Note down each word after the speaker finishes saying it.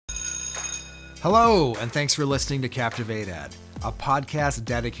Hello, and thanks for listening to Captivate Ed, a podcast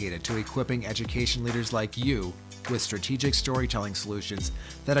dedicated to equipping education leaders like you with strategic storytelling solutions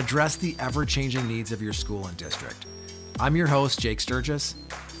that address the ever-changing needs of your school and district. I'm your host, Jake Sturgis,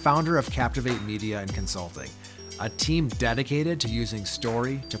 founder of Captivate Media and Consulting, a team dedicated to using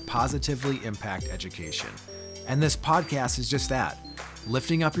story to positively impact education. And this podcast is just that,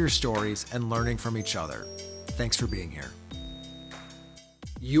 lifting up your stories and learning from each other. Thanks for being here.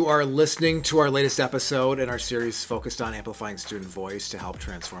 You are listening to our latest episode in our series focused on amplifying student voice to help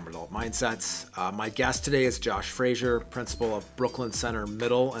transform adult mindsets. My guest today is Josh Frazier, principal of Brooklyn Center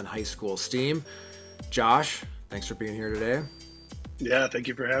Middle and High School STEAM. Josh, thanks for being here today. Yeah, thank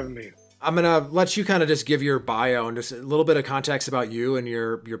you for having me. I'm going to let you kind of just give your bio and just a little bit of context about you and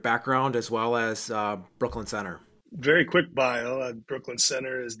your background as well as Brooklyn Center. Very quick bio. Brooklyn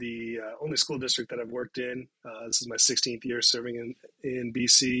Center is the only school district that I've worked in. This is my 16th year serving in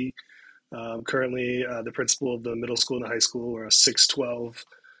BC. Currently the principal of the middle school and the high school. We're a 612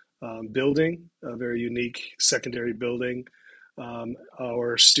 building, a very unique secondary building.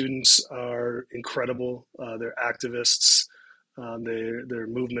 Our students are incredible. They're activists. They're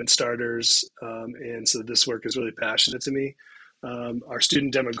movement starters. And so this work is really passionate to me. Our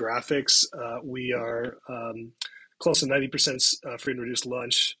student demographics, we are close to 90% free and reduced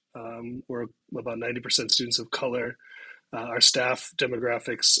lunch. We're about 90% students of color. Our staff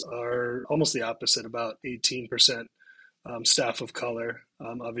demographics are almost the opposite, about 18% staff of color.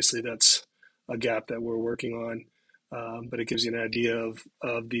 Obviously, that's a gap that we're working on, but it gives you an idea of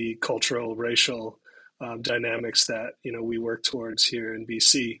the cultural, racial dynamics that we work towards here in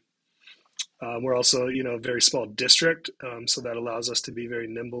BC. We're also, a very small district, so that allows us to be very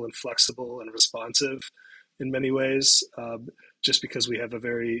nimble and flexible and responsive in many ways, just because we have a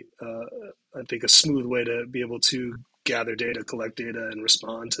very, I think, a smooth way to be able to gather data, collect data, and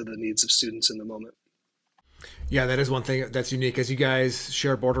respond to the needs of students in the moment. Yeah, that is one thing that's unique, as you guys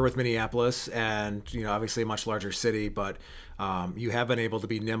share a border with Minneapolis and, obviously a much larger city, but you have been able to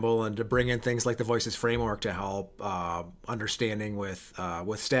be nimble and to bring in things like the Voices framework to help understanding with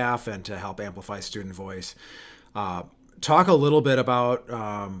staff and to help amplify student voice. Talk a little bit about,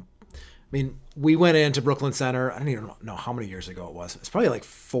 we went into Brooklyn Center, I don't even know how many years ago it was. It's probably like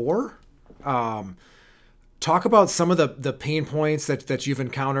 4. Talk about some of the pain points that you've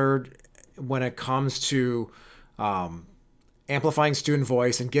encountered when it comes to amplifying student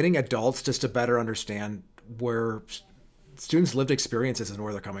voice and getting adults just to better understand where students' lived experiences and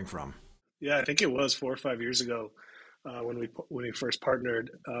where they're coming from. Yeah, I think it was 4 or 5 years ago when we first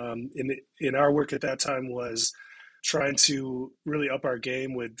partnered. In our work at that time was trying to really up our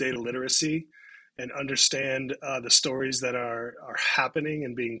game with data literacy and understand the stories that are happening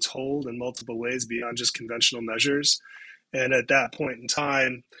and being told in multiple ways beyond just conventional measures. And at that point in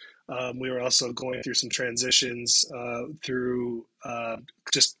time, we were also going through some transitions through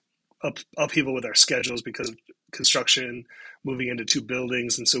just upheaval with our schedules because of construction, moving into 2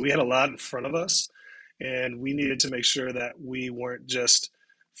 buildings. And so we had a lot in front of us, and we needed to make sure that we weren't just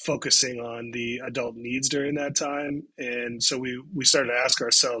focusing on the adult needs during that time. And so we started to ask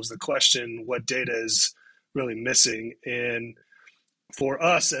ourselves the question, what data is really missing? And for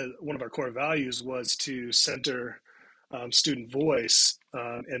us, one of our core values was to center student voice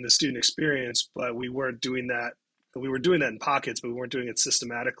and the student experience, but we weren't doing that. We were doing that in pockets, but we weren't doing it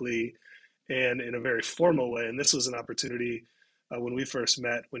systematically and in a very formal way. And this was an opportunity when we first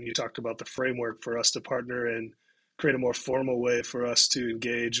met, when you talked about the framework, for us to partner and create a more formal way for us to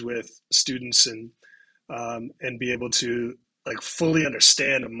engage with students and be able to fully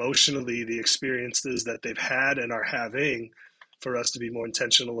understand emotionally the experiences that they've had and are having, for us to be more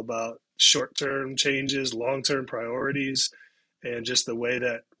intentional about short-term changes, long-term priorities, and just the way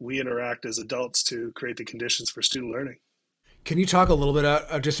that we interact as adults to create the conditions for student learning. Can you talk a little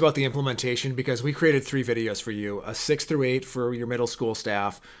bit just about the implementation? Because we created 3 videos for you, a 6 through 8 for your middle school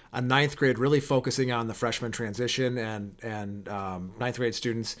staff, a 9th grade really focusing on the freshman transition and 9th grade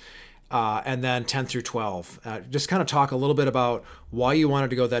students, and then 10 through 12. Just kind of talk a little bit about why you wanted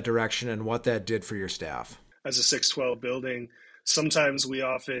to go that direction and what that did for your staff. As a 612 building, sometimes we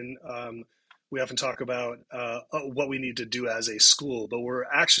often talk about what we need to do as a school, but we're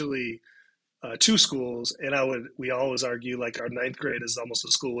actually 2 schools, and we always argue our 9th grade is almost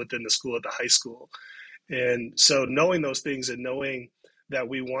a school within the school at the high school. And so knowing those things and knowing that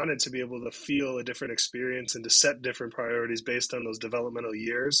we wanted to be able to feel a different experience and to set different priorities based on those developmental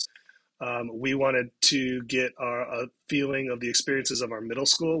years, we wanted to get a feeling of the experiences of our middle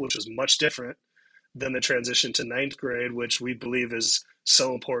school, which was much different than the transition to 9th grade, which we believe is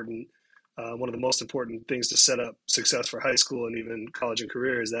so important One of the most important things to set up success for high school and even college and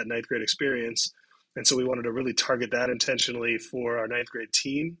career is that ninth grade experience. And so we wanted to really target that intentionally for our ninth grade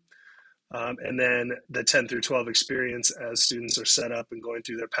team. And then the 10 through 12 experience as students are set up and going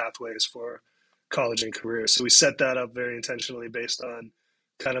through their pathways for college and career. So we set that up very intentionally based on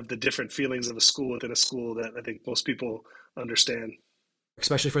kind of the different feelings of a school within a school that I think most people understand.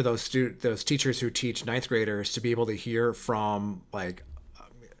 Especially for those teachers who teach ninth graders to be able to hear from like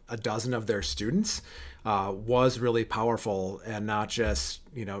a dozen of their students was really powerful, and not just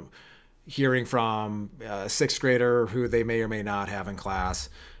hearing from a sixth grader who they may or may not have in class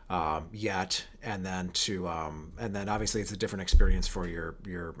yet, and then obviously it's a different experience for your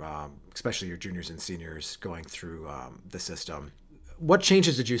especially your juniors and seniors going through the system. What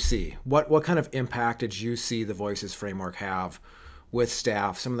changes did you see? What kind of impact did you see the Voices framework have with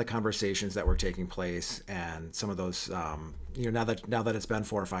staff? Some of the conversations that were taking place, and some of those, now that it's been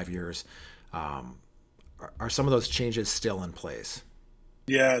 4 or 5 years, are some of those changes still in place?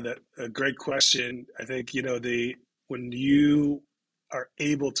 Yeah, that a great question. I think, the when you are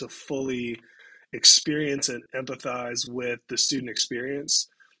able to fully experience and empathize with the student experience,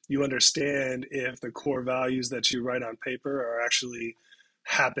 you understand if the core values that you write on paper are actually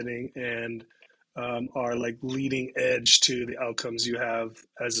happening and are like leading edge to the outcomes you have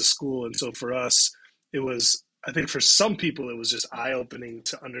as a school. And so for us, it was, I think for some people, it was just eye opening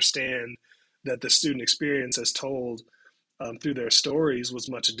to understand that the student experience as told through their stories was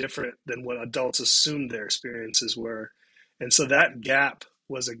much different than what adults assumed their experiences were. And so that gap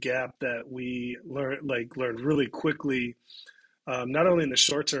was a gap that we learned really quickly, not only in the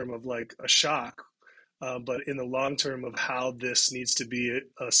short term of like a shock, but in the long term of how this needs to be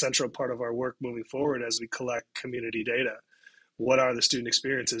a central part of our work moving forward as we collect community data. What are the student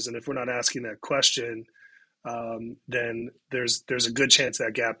experiences? And if we're not asking that question, then there's a good chance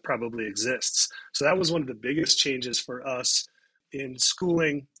that gap probably exists. So that was one of the biggest changes for us in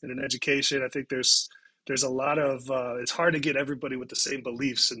schooling and in education. I think there's a lot of it's hard to get everybody with the same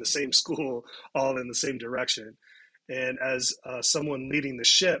beliefs in the same school all in the same direction. And as someone leading the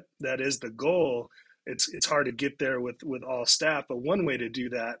ship, that is the goal. It's hard to get there with all staff. But one way to do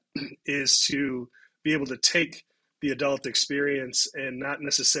that is to be able to take the adult experience and not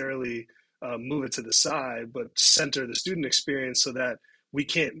necessarily move it to the side, but center the student experience so that we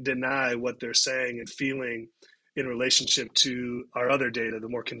can't deny what they're saying and feeling in relationship to our other data, the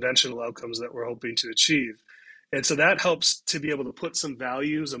more conventional outcomes that we're hoping to achieve. And so that helps to be able to put some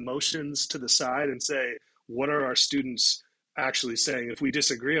values, emotions to the side and say, what are our students actually saying? If we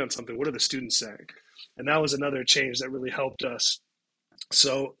disagree on something, what are the students saying? And that was another change that really helped us.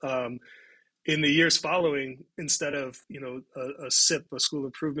 So in the years following, instead of a SIP, a school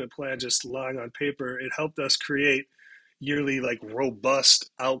improvement plan, just lying on paper, it helped us create yearly like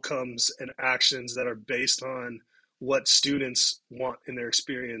robust outcomes and actions that are based on what students want in their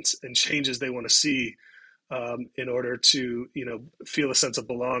experience and changes they want to see in order to feel a sense of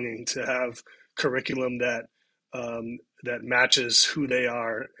belonging, to have curriculum that matches who they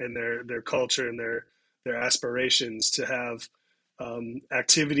are and their culture and their aspirations, to have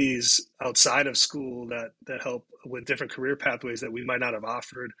activities outside of school that help with different career pathways that we might not have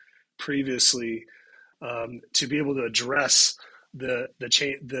offered previously, to be able to address the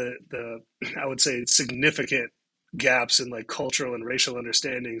I would say significant gaps in like cultural and racial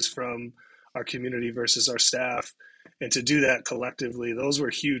understandings from our community versus our staff, and to do that collectively. Those were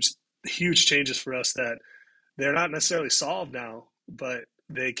huge changes for us that they're not necessarily solved now, but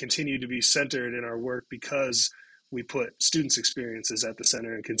they continue to be centered in our work because we put students' experiences at the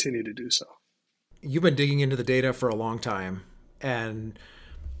center and continue to do so. You've been digging into the data for a long time, and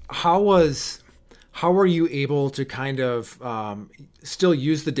how was how were you able to kind of still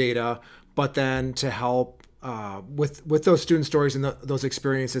use the data, but then to help with those student stories and those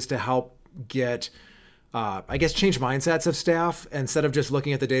experiences to help get I guess change mindsets of staff instead of just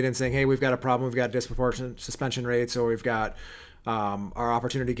looking at the data and saying, hey, we've got a problem, we've got disproportionate suspension rates, or we've got our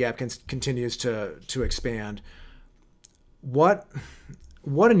opportunity gap continues to expand. What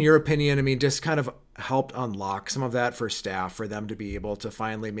what in your opinion, I mean, just kind of helped unlock some of that for staff, for them to be able to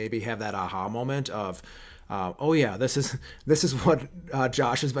finally maybe have that aha moment of oh yeah, this is what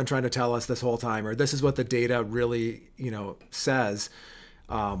Josh has been trying to tell us this whole time, or this is what the data really says,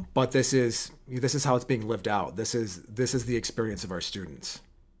 but this is how it's being lived out. This is the experience of our students.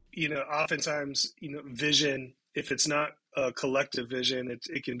 Oftentimes, vision, if it's not a collective vision,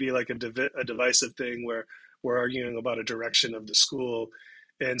 it can be like a divisive thing where we're arguing about a direction of the school.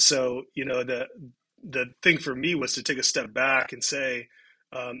 And so, the thing for me was to take a step back and say,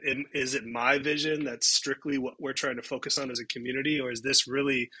 Is it my vision that's strictly what we're trying to focus on as a community, or is this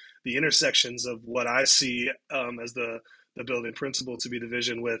really the intersections of what I see as the building principle to be the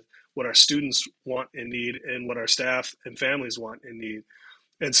vision with what our students want and need and what our staff and families want and need?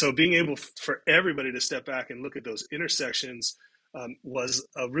 And so being able for everybody to step back and look at those intersections was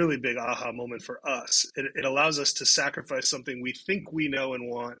a really big aha moment for us. It allows us to sacrifice something we think we know and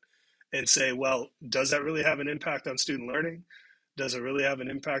want and say, well, does that really have an impact on student learning? Does it really have an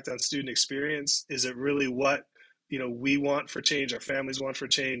impact on student experience? Is it really what we want for change, our families want for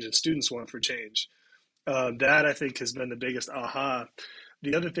change, and students want for change? That I think has been the biggest aha.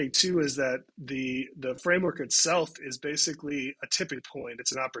 The other thing too is that the framework itself is basically a tipping point.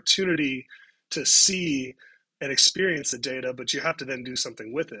 It's an opportunity to see and experience the data, but you have to then do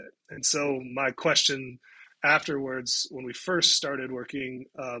something with it. And so my question afterwards, when we first started working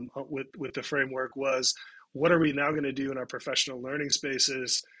with the framework, was what are we now going to do in our professional learning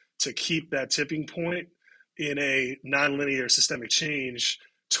spaces to keep that tipping point in a nonlinear systemic change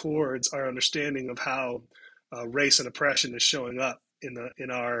towards our understanding of how race and oppression is showing up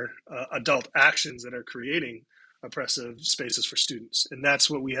in our adult actions that are creating oppressive spaces for students. And that's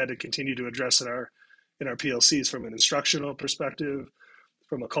what we had to continue to address in our PLCs from an instructional perspective,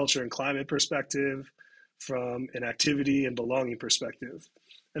 from a culture and climate perspective, from an activity and belonging perspective.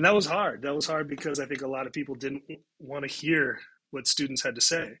 And that was hard. That was hard because I think a lot of people didn't want to hear what students had to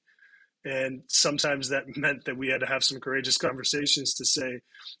say. And sometimes that meant that we had to have some courageous conversations to say,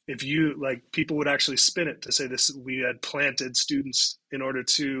 if you like, people would actually spin it to say this, we had planted students in order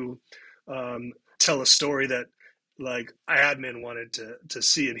to tell a story that like admin wanted to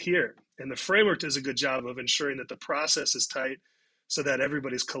see and hear. And the framework does a good job of ensuring that the process is tight so that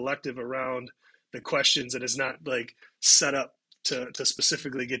everybody's collective around the questions and is not like set up to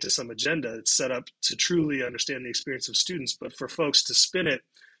specifically get to some agenda. It's set up to truly understand the experience of students, but for folks to spin it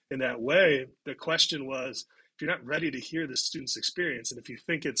in that way, the question was, if you're not ready to hear the student's experience, and if you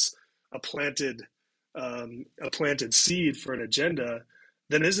think it's a planted seed for an agenda,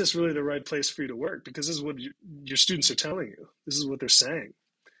 then is this really the right place for you to work? Because this is what your students are telling you. This is what they're saying.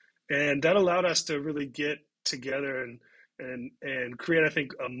 And that allowed us to really get together and create, I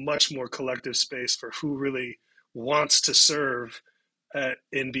think, a much more collective space for who really wants to serve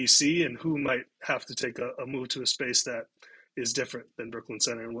in BC and who might have to take a move to a space that is different than Brooklyn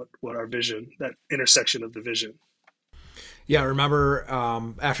Center and what our vision, that intersection of the vision. Yeah, I remember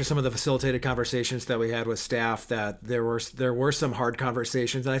after some of the facilitated conversations that we had with staff that there were some hard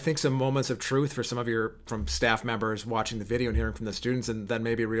conversations, and I think some moments of truth for some of from staff members watching the video and hearing from the students, and then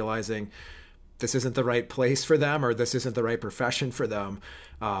maybe realizing this isn't the right place for them or this isn't the right profession for them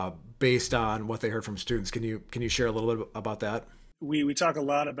based on what they heard from students. Can you share a little bit about that? We talk a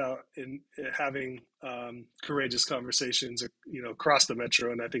lot about having courageous conversations, across the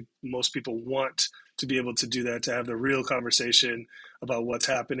metro, and I think most people want to be able to do that, to have the real conversation about what's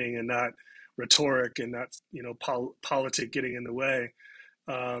happening and not rhetoric and not politic getting in the way.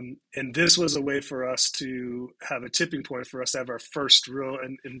 And this was a way for us to have a tipping point for us to have our first real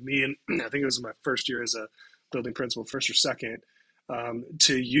and me and I think it was my first year as a building principal, first or second,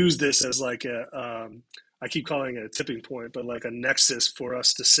 to use this as like I keep calling it a tipping point, but like a nexus for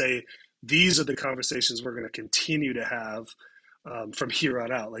us to say, these are the conversations we're going to continue to have from here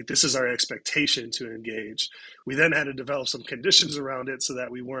on out. Like this is our expectation to engage. We then had to develop some conditions around it so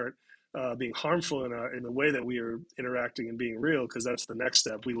that we weren't being harmful in the way that we are interacting and being real, because that's the next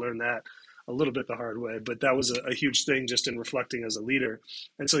step. We learned that a little bit the hard way, but that was a huge thing just in reflecting as a leader.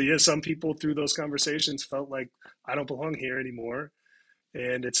 And so, yeah, some people through those conversations felt like I don't belong here anymore.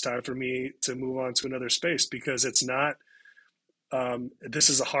 And it's time for me to move on to another space, because it's not, this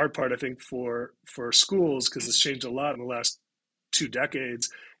is a hard part, I think, for schools, because it's changed a lot in the last 2 decades.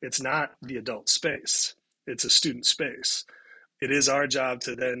 It's not the adult space, it's a student space. It is our job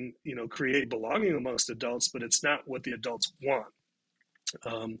to then, create belonging amongst adults, but it's not what the adults want.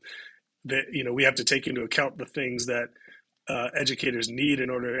 We have to take into account the things that educators need in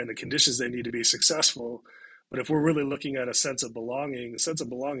order, and the conditions they need to be successful. But if we're really looking at a sense of belonging, the sense of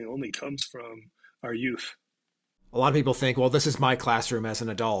belonging only comes from our youth. A lot of people think, well, this is my classroom as an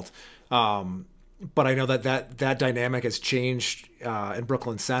adult. But I know that dynamic has changed in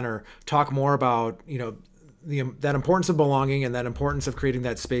Brooklyn Center. Talk more about, that importance of belonging and that importance of creating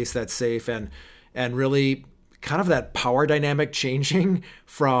that space that's safe and really kind of that power dynamic changing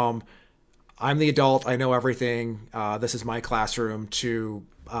from I'm the adult, I know everything, this is my classroom, to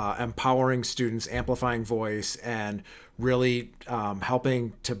empowering students, amplifying voice, and really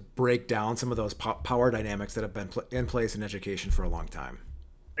helping to break down some of those power dynamics that have been in place in education for a long time.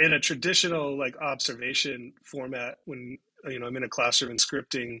 In a traditional like observation format, when I'm in a classroom and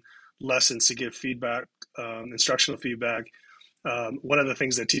scripting lessons to give feedback, instructional feedback, one of the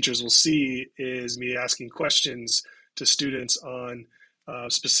things that teachers will see is me asking questions to students on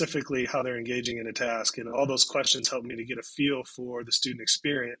specifically how they're engaging in a task. And all those questions help me to get a feel for the student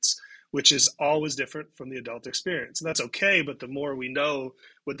experience, which is always different from the adult experience. And that's okay, but the more we know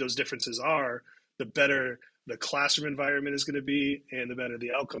what those differences are, the better the classroom environment is going to be and the better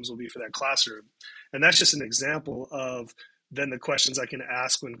the outcomes will be for that classroom. And that's just an example of then the questions I can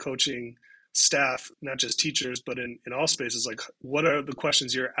ask when coaching staff, not just teachers, but in all spaces. Like, what are the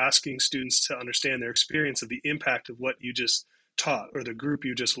questions you're asking students to understand their experience of the impact of what you just taught, or the group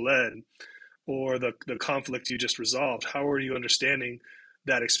you just led, or the conflict you just resolved? How are you understanding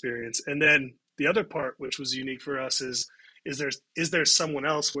that experience? And then the other part, which was unique for us, is there someone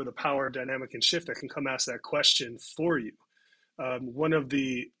else where the power dynamic can shift that can come ask that question for you? One of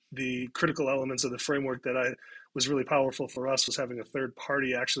the critical elements of the framework that I was really powerful for us was having a third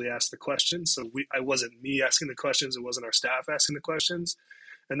party actually ask the questions. So I wasn't me asking the questions, it wasn't our staff asking the questions.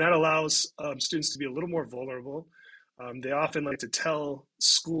 And that allows students to be a little more vulnerable. They often like to tell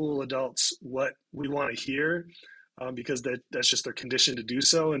school adults what we want to hear because that's just their condition to do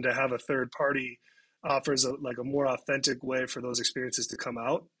so. And to have a third party offers a more authentic way for those experiences to come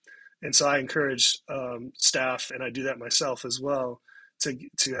out. And so I encourage staff, and I do that myself as well,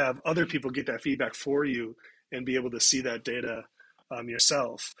 to have other people get that feedback for you and be able to see that data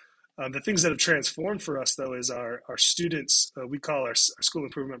yourself. The things that have transformed for us, though, is our students. We call our school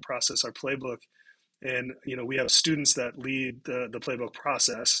improvement process our playbook. And we have students that lead the playbook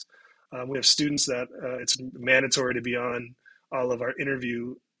process. We have students that it's mandatory to be on all of our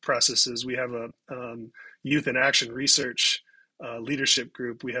interview processes. We have a youth and action research leadership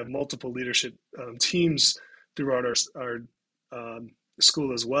group. We have multiple leadership teams throughout our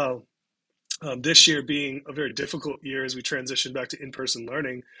school as well. This year being a very difficult year as we transition back to in-person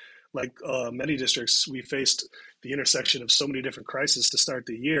learning, like many districts, we faced the intersection of so many different crises to start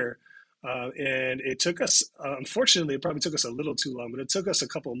the year. And it took us, unfortunately, it probably took us a little too long, but it took us a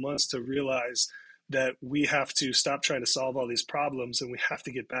couple of months to realize that we have to stop trying to solve all these problems, and we have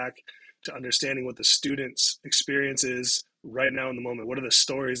to get back to understanding what the student's experience is right now in the moment. What are the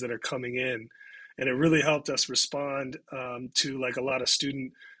stories that are coming in? And it really helped us respond to like a lot of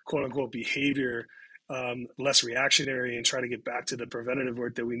student quote unquote behavior, less reactionary, and try to get back to the preventative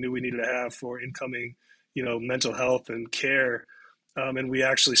work that we knew we needed to have for incoming, mental health and care. And we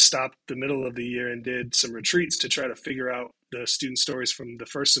actually stopped the middle of the year and did some retreats to try to figure out the student stories from the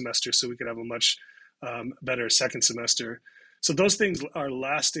first semester so we could have a much better second semester. So those things are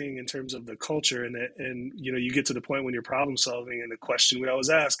lasting in terms of the culture, and you get to the point when you're problem solving, and the question we always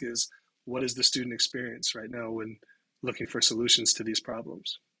ask is, what is the student experience right now when looking for solutions to these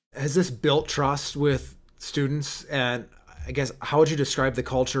problems? Has this built trust with students? And I guess, how would you describe the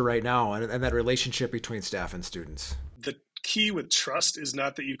culture right now and that relationship between staff and students? The key with trust is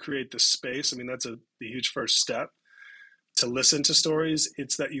not that you create the space. I mean, that's the huge first step to listen to stories.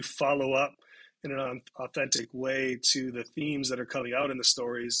 It's that you follow up in an authentic way to the themes that are coming out in the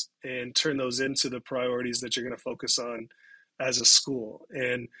stories and turn those into the priorities that you're going to focus on as a school.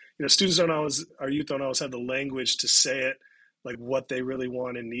 And, students our youth don't always have the language to say it, like what they really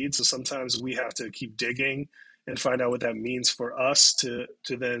want and need. So sometimes we have to keep digging and find out what that means for us to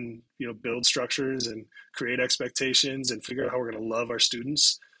then, build structures and create expectations and figure out how we're going to love our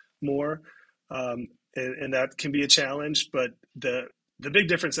students more. And that can be a challenge, but the big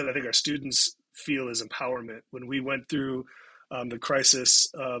difference that I think our students feel is empowerment. When we went through the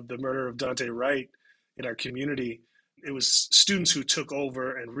crisis of the murder of Dante Wright in our community, it was students who took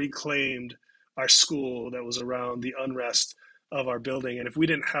over and reclaimed our school that was around the unrest of our building. And if we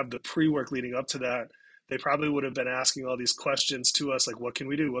didn't have the pre-work leading up to that, they probably would have been asking all these questions to us, like, what can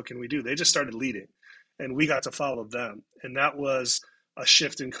we do? What can we do? They just started leading, and we got to follow them. And that was a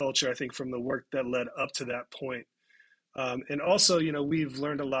shift in culture, I think, from the work that led up to that point. And also, we've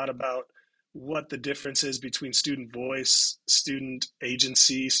learned a lot about what the difference is between student voice, student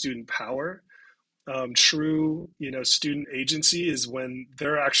agency, student power. True, student agency is when they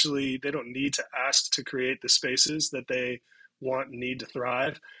don't need to ask to create the spaces that they want and need to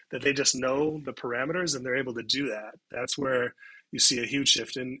thrive, that they just know the parameters and they're able to do that. That's where you see a huge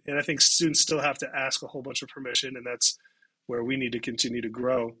shift. And I think students still have to ask a whole bunch of permission, and that's where we need to continue to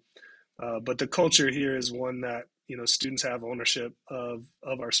grow. But the culture here is one that, students have ownership of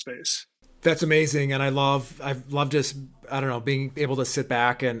our space. That's amazing. And I've loved just, being able to sit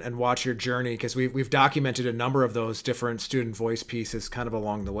back and watch your journey, because we've documented a number of those different student voice pieces kind of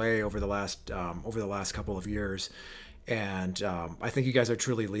along the way over the last couple of years. And I think you guys are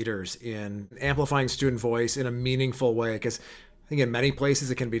truly leaders in amplifying student voice in a meaningful way. Because I think in many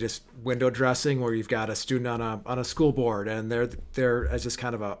places it can be just window dressing, where you've got a student on a school board and they're as just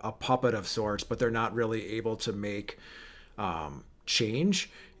kind of a puppet of sorts, but they're not really able to make change.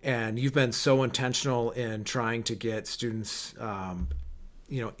 And you've been so intentional in trying to get students,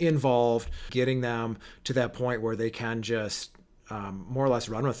 involved, getting them to that point where they can just more or less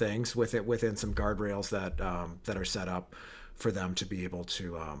run with things with it within some guardrails that are set up for them to be able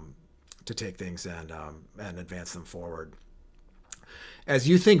to take things and advance them forward. As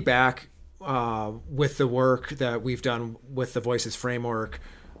you think back with the work that we've done with the Voices framework,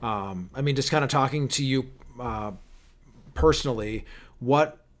 just kind of talking to you personally,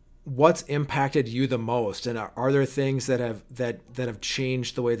 what's impacted you the most, and are there things that have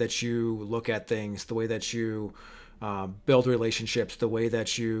changed the way that you look at things, the way that you build relationships, the way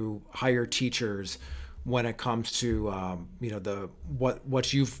that you hire teachers, when it comes to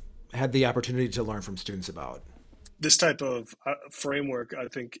what you've had the opportunity to learn from students about? This type of framework, I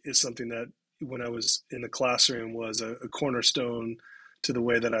think, is something that when I was in the classroom was a cornerstone to the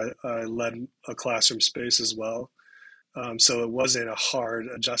way that I led a classroom space as well. So it wasn't a hard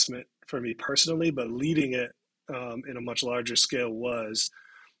adjustment for me personally, but leading it in a much larger scale was,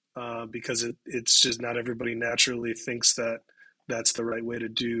 because it's just not everybody naturally thinks that that's the right way to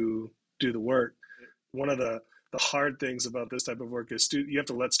do the work. One of the hard things about this type of work is you have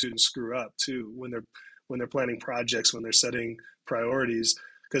to let students screw up too when they're planning projects, when they're setting priorities,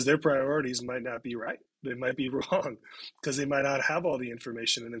 because their priorities might not be right. They might be wrong because they might not have all the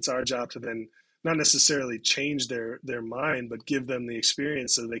information, and it's our job to then not necessarily change their mind, but give them the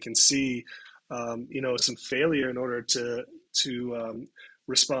experience so they can see, some failure in order to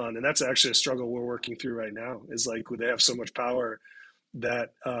respond. And that's actually a struggle we're working through right now. Is like they have so much power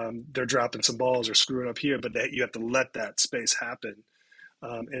that they're dropping some balls or screwing up here, but that you have to let that space happen,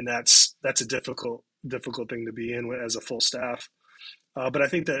 and that's a difficult thing to be in as a full staff. But I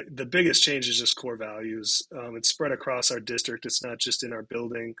think that the biggest change is just core values. It's spread across our district. It's not just in our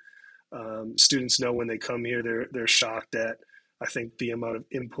building. Students know when they come here, they're shocked at, I think, the amount of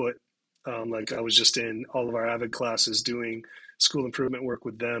input. Like I was just in all of our AVID classes doing school improvement work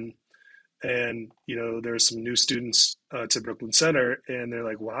with them, and there's some new students to Brooklyn Center, and they're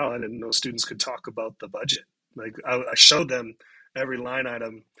like, "Wow, I didn't know students could talk about the budget." Like I showed them every line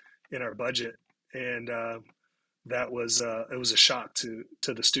item in our budget, and that was it was a shock to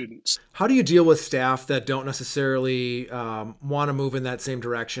the students. How do you deal with staff that don't necessarily want to move in that same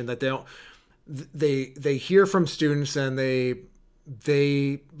direction? That they hear from students and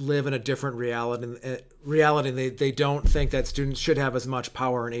they live in a different reality. They don't think that students should have as much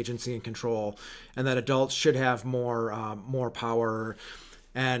power and agency and control, and that adults should have more power,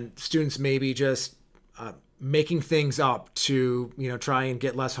 and students maybe just making things up to try and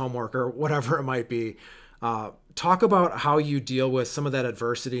get less homework or whatever it might be. Talk about how you deal with some of that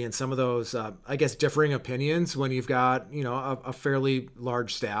adversity and some of those, differing opinions when you've got, a fairly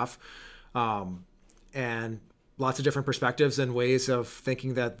large staff, and lots of different perspectives and ways of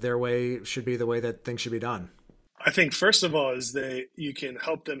thinking that their way should be the way that things should be done. I think first of all is you can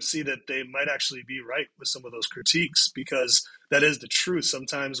help them see that they might actually be right with some of those critiques, because that is the truth.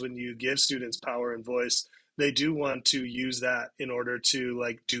 Sometimes when you give students power and voice, they do want to use that in order to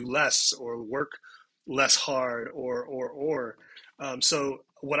like do less or work less hard or. So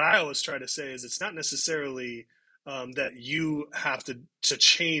what I always try to say is it's not necessarily that you have to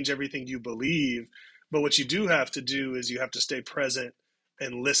change everything you believe, but what you do have to do is you have to stay present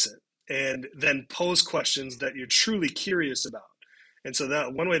and listen, and then pose questions that you're truly curious about. And so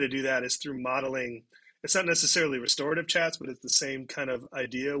that one way to do that is through modeling. It's not necessarily restorative chats, but it's the same kind of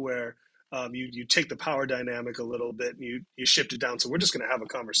idea where you take the power dynamic a little bit and you shift it down. So we're just going to have a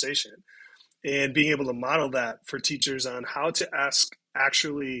conversation, and being able to model that for teachers on how to ask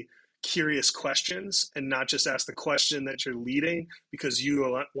actually curious questions and not just ask the question that you're leading because you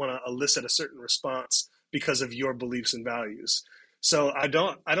want to elicit a certain response because of your beliefs and values. So I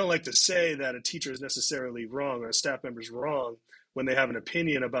don't like to say that a teacher is necessarily wrong or a staff member is wrong when they have an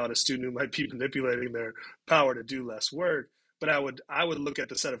opinion about a student who might be manipulating their power to do less work. But I would look at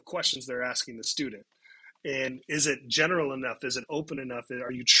the set of questions they're asking the student. And is it general enough? Is it open enough?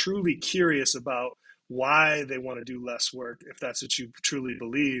 Are you truly curious about why they want to do less work, if that's what you truly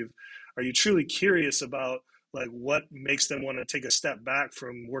believe? Are you truly curious about like what makes them want to take a step back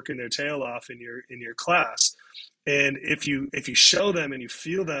from working their tail off in your class? And if you show them and you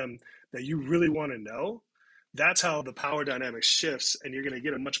feel them that you really want to know, that's how the power dynamic shifts, and you're going to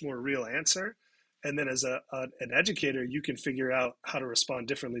get a much more real answer. And then as an educator, you can figure out how to respond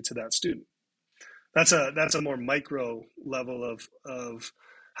differently to that student. that's a more micro level of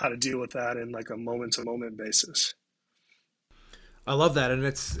how to deal with that in like a moment to moment basis. I love that. And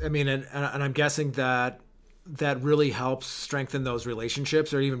it's, I mean, and I'm guessing that that really helps strengthen those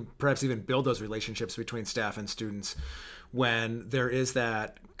relationships, or even perhaps even build those relationships between staff and students when there is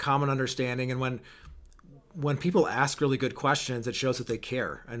that common understanding. And when people ask really good questions, it shows that they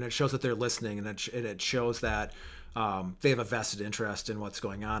care, and it shows that they're listening, and it shows that they have a vested interest in what's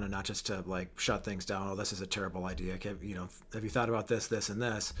going on, and not just to like shut things down. Oh, this is a terrible idea. Have you thought about this, and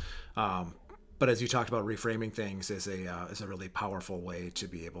this? But as you talked about, reframing things is a really powerful way to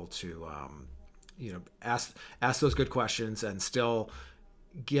be able to ask those good questions and still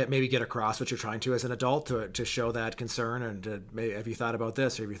get across what you're trying to as an adult, to show that concern, and have you thought about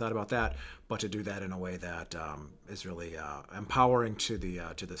this, or have you thought about that, but to do that in a way that is really empowering to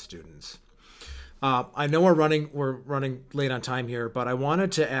the students. I know we're running late on time here, but I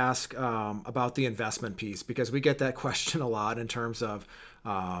wanted to ask about the investment piece, because we get that question a lot in terms of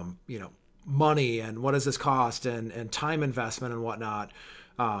money and what does this cost, and time investment and whatnot.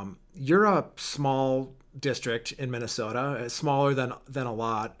 You're a small district in Minnesota, smaller than a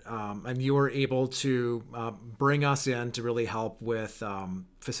lot, and you were able to bring us in to really help with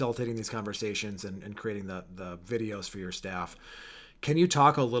facilitating these conversations and creating the videos for your staff. Can you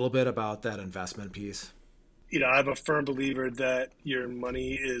talk a little bit about that investment piece? I'm a firm believer that your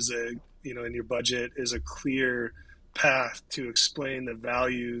money is in your budget is a clear path to explain the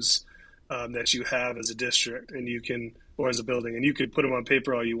values that you have as a district, and or as a building, and you could put them on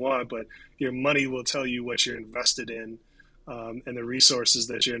paper all you want, but your money will tell you what you're invested in, and the resources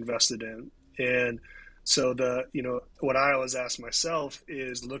that you're invested in. And so what I always ask myself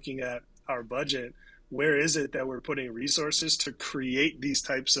is, looking at our budget, where is it that we're putting resources to create these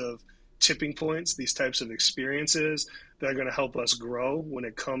types of tipping points, these types of experiences that are going to help us grow when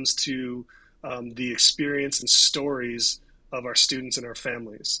it comes to the experience and stories of our students and our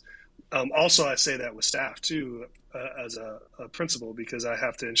families. Also, I say that with staff too, as a principal, because I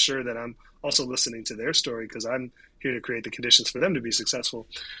have to ensure that I'm also listening to their story, because I'm here to create the conditions for them to be successful.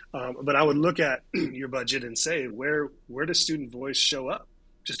 But I would look at your budget and say, where does student voice show up,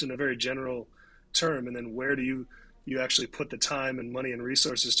 just in a very general term, and then where do you actually put the time and money and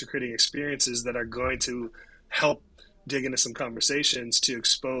resources to creating experiences that are going to help dig into some conversations to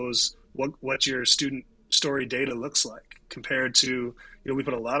expose what your student story data looks like, compared to, we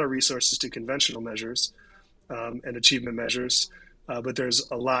put a lot of resources to conventional measures and achievement measures, but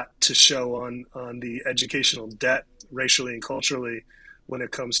there's a lot to show on the educational debt, racially and culturally, when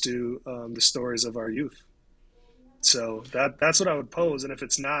it comes to the stories of our youth. So that's what I would pose. And if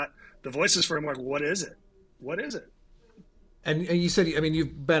it's not the Voices framework, what is it? What is it? And you said, I mean,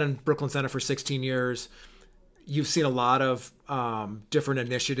 you've been in Brooklyn Center for 16 years. You've seen a lot of different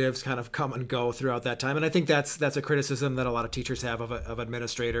initiatives kind of come and go throughout that time. And I think that's a criticism that a lot of teachers have of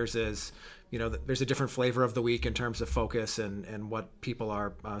administrators is, there's a different flavor of the week in terms of focus and what people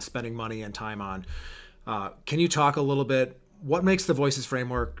are spending money and time on. Can you talk a little bit, what makes the Voices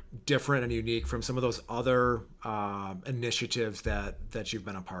framework different and unique from some of those other initiatives that you've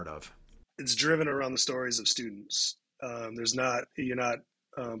been a part of? It's driven around the stories of students. You're not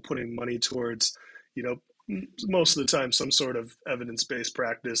putting money towards, most of the time, some sort of evidence-based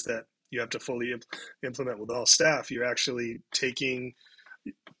practice that you have to fully implement with all staff. You're actually taking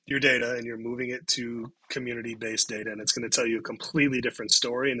your data and you're moving it to community-based data, and it's going to tell you a completely different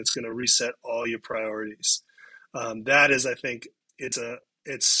story, and it's going to reset all your priorities. That is, I think,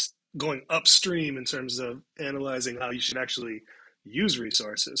 it's going upstream in terms of analyzing how you should actually use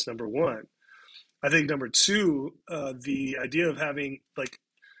resources, number one. I think number two, the idea of having,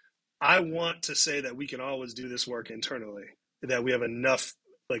 I want to say that we can always do this work internally, that we have enough,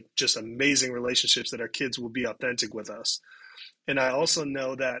 just amazing relationships that our kids will be authentic with us. And I also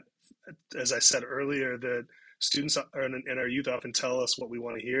know that, as I said earlier, that students and our youth often tell us what we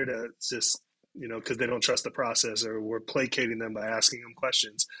want to hear, to just, because they don't trust the process, or we're placating them by asking them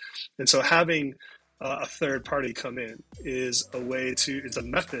questions. And so having a third party come in is it's a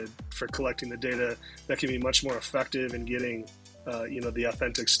method for collecting the data that can be much more effective in getting the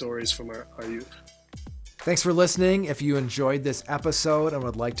authentic stories from our youth. Thanks for listening. If you enjoyed this episode and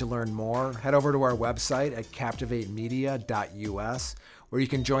would like to learn more, head over to our website at captivatemedia.us, where you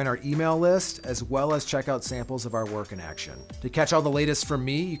can join our email list as well as check out samples of our work in action. To catch all the latest from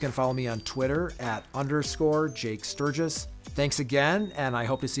me, you can follow me on Twitter @_Jake Sturgis. Thanks again, and I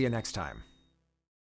hope to see you next time.